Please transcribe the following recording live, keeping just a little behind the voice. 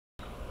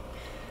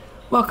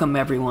Welcome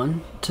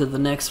everyone to the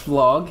next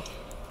vlog.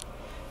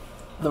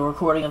 The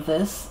recording of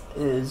this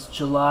is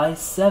July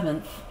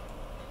 7th,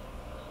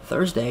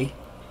 Thursday,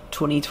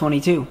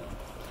 2022.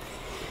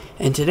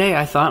 And today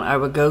I thought I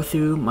would go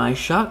through my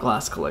shot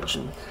glass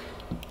collection.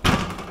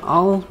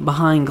 All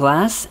behind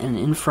glass and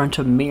in front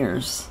of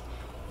mirrors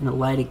in a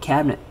lighted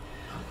cabinet.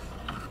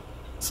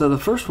 So the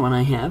first one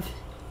I have,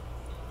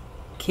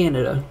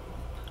 Canada.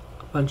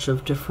 A bunch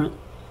of different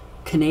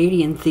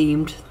Canadian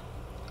themed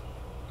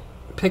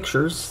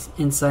pictures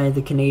inside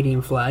the Canadian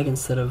flag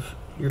instead of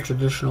your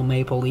traditional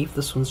maple leaf.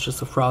 This one's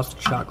just a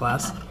frosted shot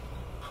glass.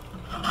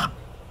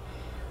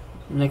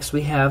 Next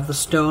we have the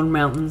Stone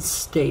Mountain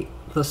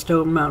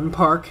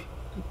Park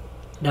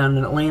down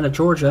in Atlanta,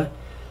 Georgia.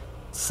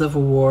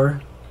 Civil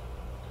War.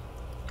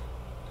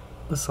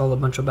 I saw a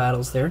bunch of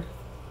battles there.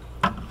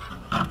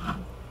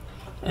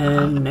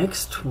 And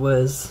next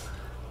was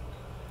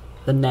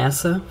the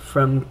NASA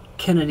from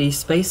Kennedy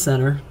Space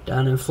Center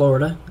down in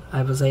Florida.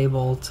 I was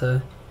able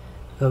to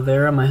go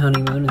there on my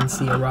honeymoon and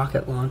see a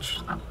rocket launch.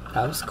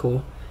 That was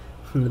cool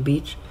from the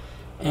beach.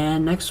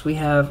 And next we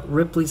have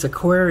Ripley's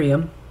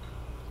Aquarium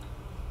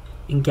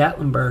in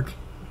Gatlinburg.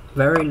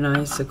 Very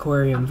nice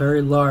aquarium,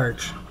 very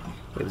large.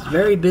 It was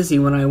very busy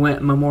when I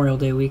went Memorial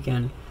Day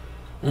weekend.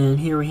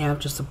 And here we have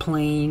just a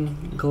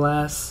plain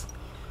glass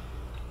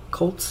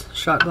Colts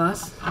shot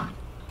glass.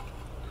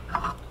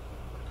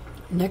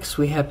 Next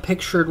we have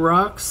Pictured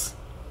Rocks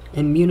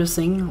in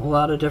Munising. A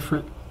lot of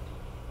different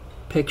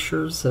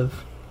pictures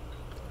of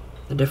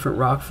the different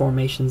rock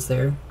formations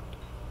there,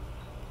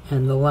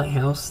 and the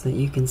lighthouse that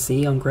you can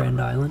see on Grand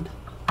Island.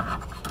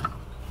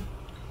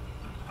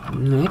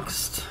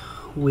 Next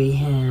we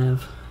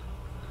have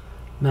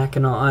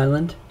Mackinac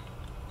Island,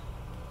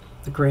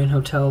 the Grand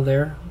Hotel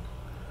there.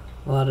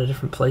 A lot of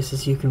different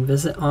places you can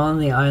visit on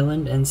the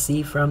island and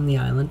see from the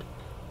island.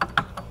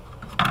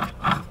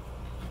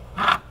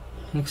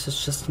 Next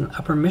is just an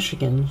Upper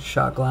Michigan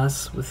shot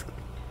glass with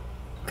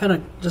kind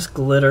of just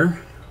glitter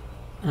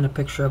and a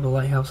picture of a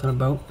lighthouse on a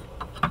boat.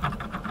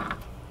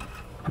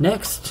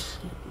 Next,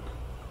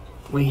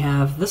 we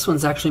have, this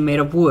one's actually made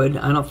of wood.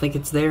 I don't think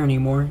it's there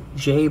anymore.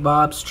 J.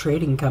 Bob's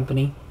Trading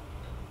Company.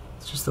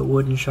 It's just a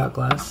wooden shot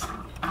glass.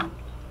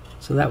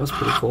 So that was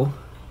pretty cool.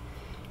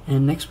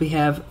 And next we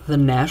have the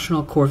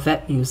National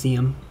Corvette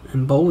Museum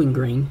in Bowling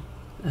Green.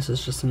 This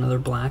is just another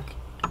black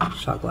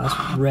shot glass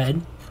with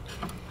red.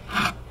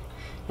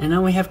 And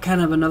now we have kind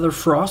of another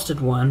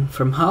frosted one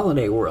from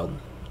Holiday World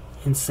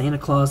in Santa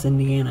Claus,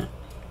 Indiana.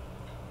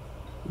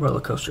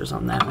 Roller coasters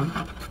on that one.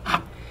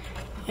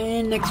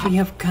 And next we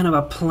have kind of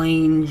a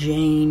plain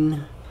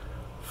Jane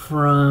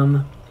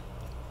from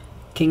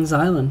Kings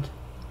Island.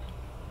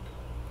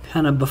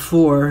 Kind of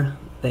before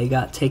they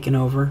got taken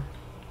over.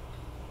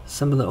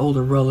 Some of the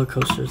older roller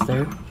coasters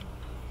there.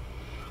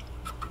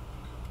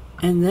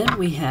 And then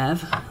we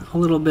have a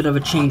little bit of a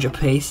change of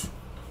pace.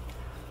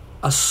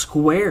 A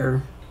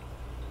square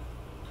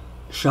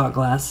shot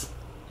glass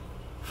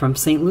from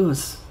St.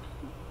 Louis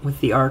with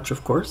the arch,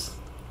 of course.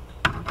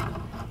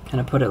 Kind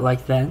of put it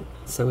like that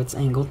so it's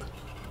angled.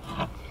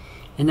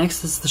 And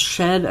next is the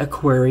Shed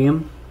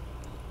Aquarium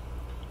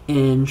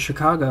in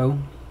Chicago.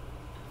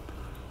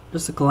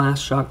 Just a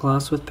glass shot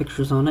glass with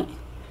pictures on it.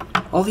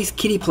 All these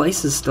kiddie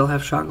places still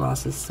have shot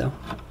glasses, so.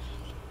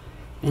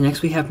 And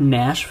next we have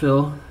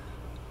Nashville.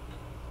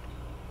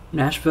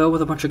 Nashville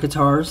with a bunch of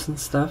guitars and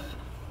stuff.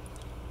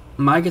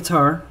 My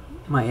guitar,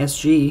 my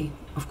SG,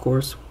 of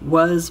course,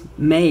 was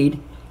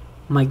made,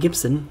 my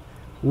Gibson,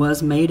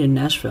 was made in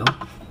Nashville.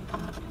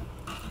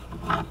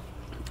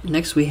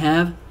 Next we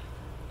have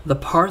the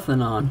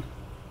Parthenon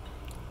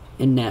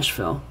in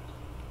Nashville.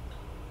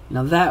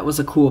 Now that was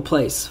a cool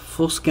place.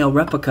 Full-scale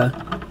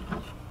replica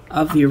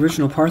of the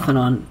original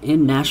Parthenon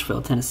in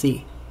Nashville,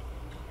 Tennessee.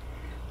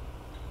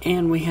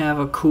 And we have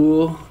a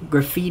cool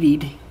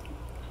graffitied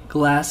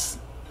glass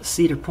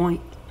Cedar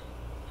Point.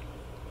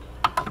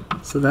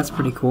 So that's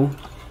pretty cool.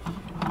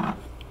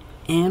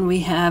 And we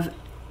have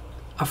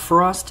a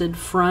frosted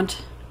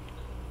front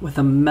with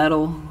a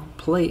metal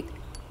plate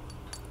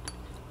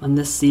on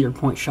this Cedar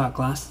Point shot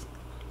glass,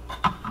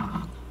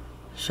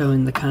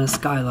 showing the kind of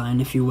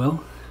skyline, if you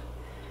will.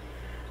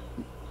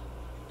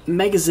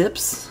 Mega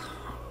Zips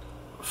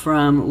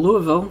from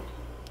Louisville.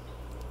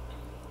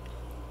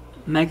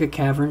 Mega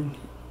Cavern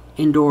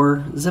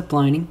indoor zip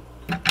lining.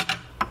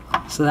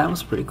 So that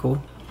was pretty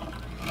cool.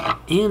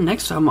 And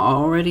next I'm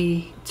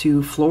already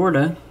to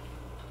Florida.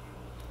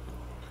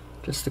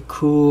 Just a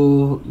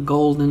cool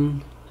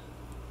golden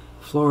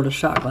Florida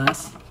shot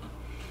glass.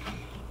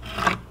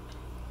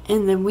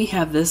 And then we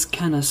have this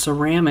kind of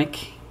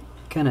ceramic,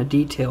 kind of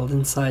detailed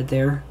inside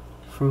there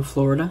from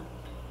Florida.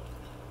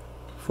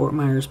 Fort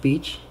Myers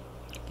Beach.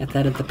 Got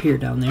that at the pier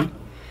down there.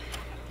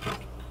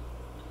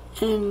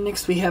 And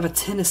next we have a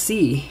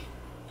Tennessee.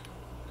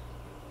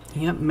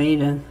 Yep,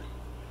 made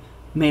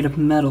of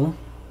metal.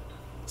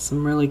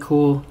 Some really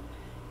cool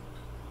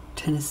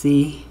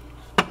Tennessee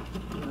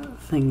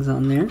things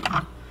on there.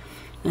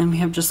 And we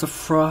have just a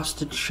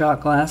frosted shot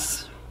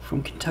glass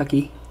from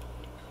Kentucky.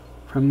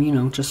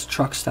 From, just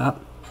truck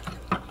stop.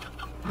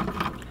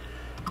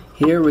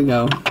 Here we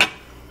go.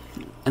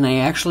 And I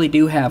actually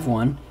do have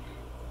one.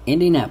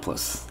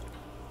 Indianapolis.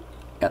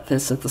 Got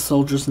this at the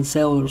Soldiers and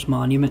Sailors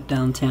Monument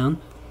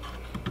downtown.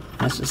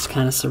 That's just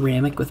kind of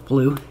ceramic with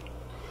blue.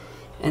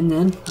 And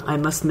then I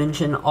must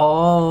mention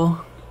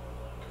all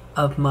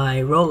of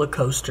my roller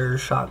coaster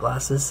shot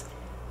glasses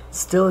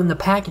still in the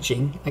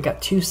packaging. I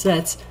got 2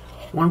 sets,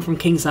 one from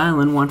Kings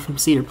Island, one from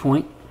Cedar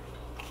Point.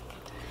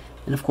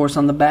 And of course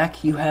on the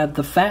back you have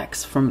the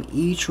facts from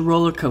each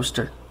roller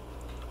coaster.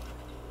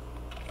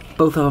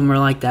 Both of them are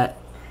like that.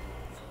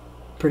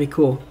 Pretty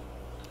cool.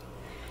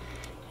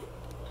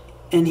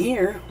 And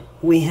here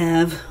we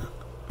have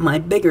my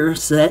bigger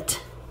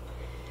set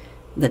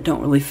that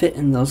don't really fit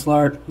in those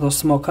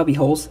small cubby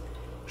holes.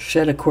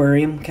 Shed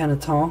aquarium, kind of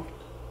tall.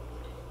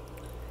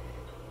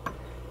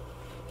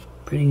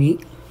 Pretty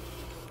neat.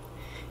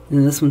 And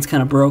then this one's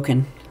kind of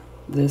broken.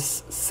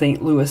 This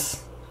St.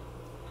 Louis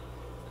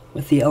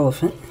with the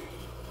elephant.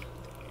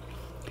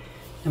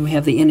 And we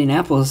have the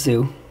Indianapolis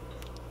Zoo,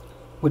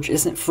 which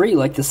isn't free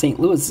like the St.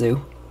 Louis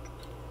Zoo.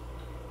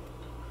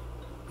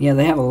 Yeah,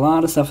 they have a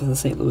lot of stuff at the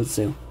St. Louis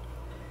Zoo.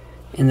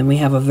 And then we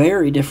have a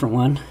very different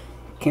one.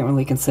 Can't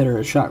really consider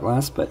it a shot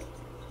glass, but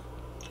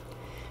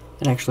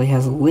it actually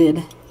has a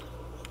lid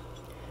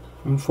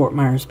from Fort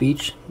Myers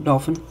Beach,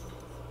 dolphin.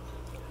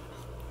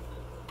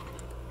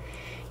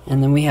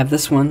 And then we have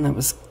this one that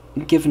was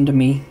given to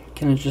me,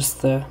 kind of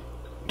just the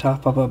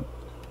top of a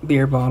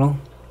beer bottle.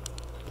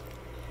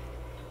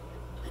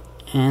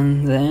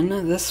 And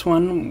then this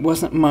one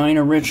wasn't mine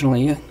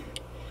originally,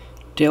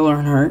 Dale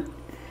Earnhardt.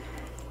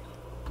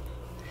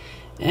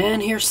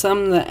 And here's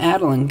some that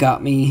Adeline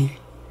got me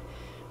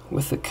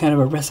with a kind of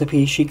a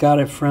recipe. She got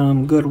it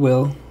from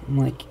Goodwill. I'm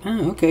like,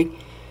 oh, okay.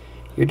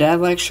 Your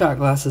dad likes shot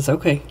glasses.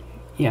 Okay,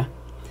 yeah.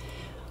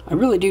 I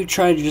really do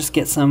try to just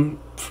get some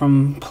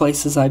from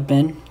places I've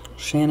been.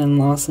 Shannon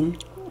Lawson,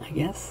 I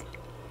guess.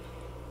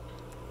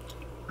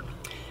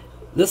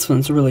 This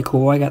one's really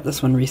cool. I got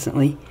this one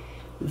recently.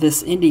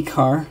 This Indy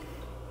car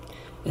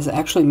is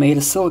actually made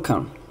of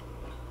silicone.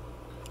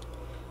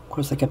 Of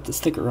course, I kept the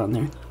sticker on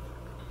there.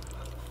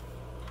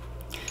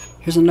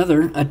 Here's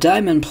another, a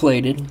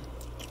diamond-plated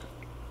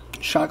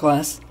shot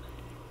glass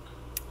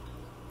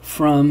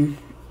from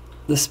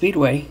the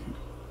Speedway.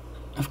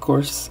 Of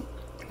course,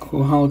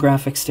 cool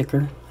holographic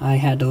sticker I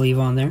had to leave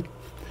on there.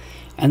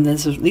 And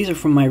these are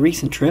from my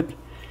recent trip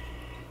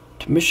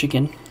to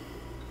Michigan.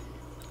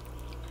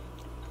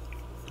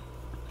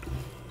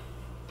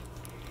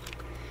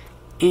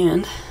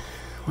 And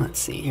let's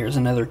see, here's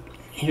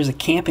a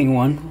camping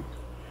one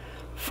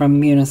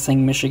from Munising,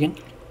 Michigan.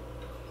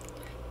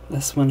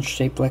 This one's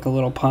shaped like a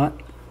little pot.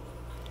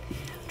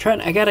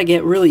 I gotta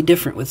get really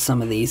different with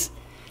some of these.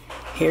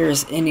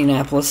 Here's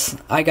Indianapolis.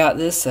 I got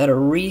this at a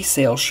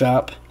resale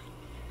shop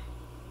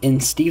in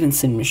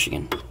Stevenson,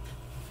 Michigan.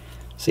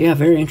 So yeah,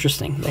 very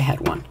interesting. They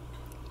had one.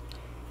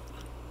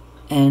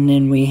 And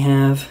then we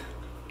have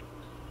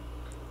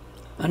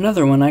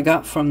another one I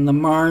got from the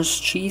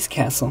Mars Cheese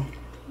Castle.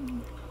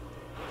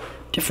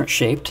 Different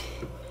shaped.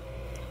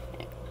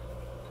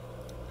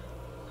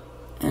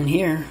 And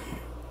here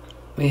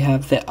we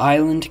have the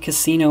Island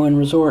Casino and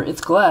Resort.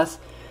 It's glass,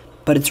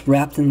 but it's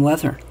wrapped in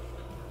leather.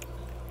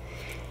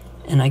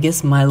 And I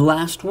guess my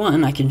last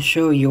one I can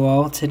show you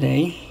all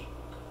today.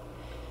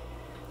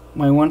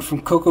 My one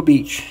from Cocoa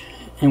Beach.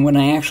 And when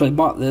I actually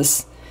bought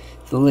this,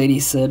 the lady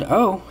said,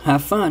 "Oh,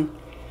 have fun."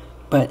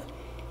 But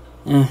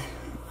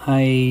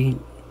I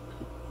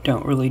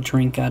don't really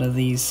drink out of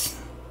these.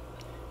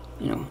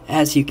 You know,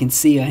 as you can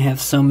see, I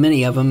have so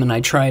many of them, and I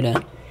try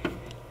to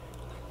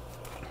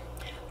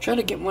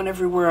get one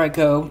everywhere I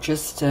go.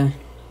 Just to,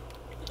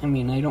 I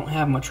mean, I don't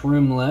have much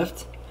room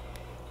left,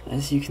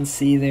 as you can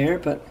see there,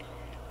 but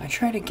I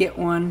try to get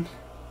one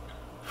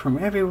from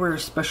everywhere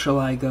special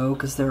I go,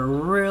 because they're a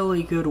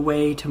really good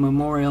way to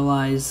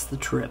memorialize the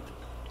trip.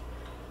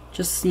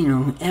 Just, you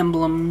know,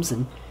 emblems,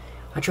 and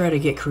I try to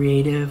get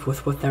creative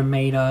with what they're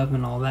made of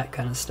and all that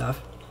kind of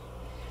stuff.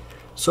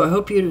 So I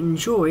hope you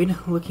enjoyed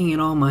looking at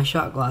all my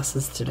shot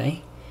glasses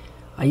today.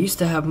 I used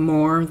to have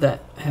more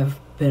that have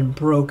been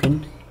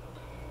broken.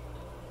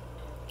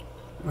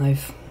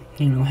 I've,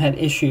 you know, had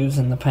issues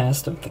in the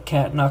past of the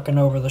cat knocking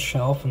over the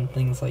shelf and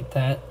things like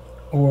that,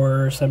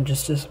 or some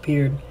just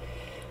disappeared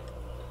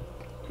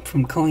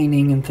from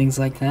cleaning and things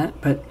like that.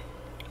 But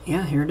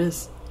yeah, here it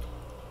is.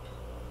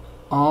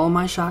 All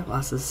my shot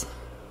glasses.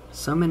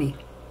 So many.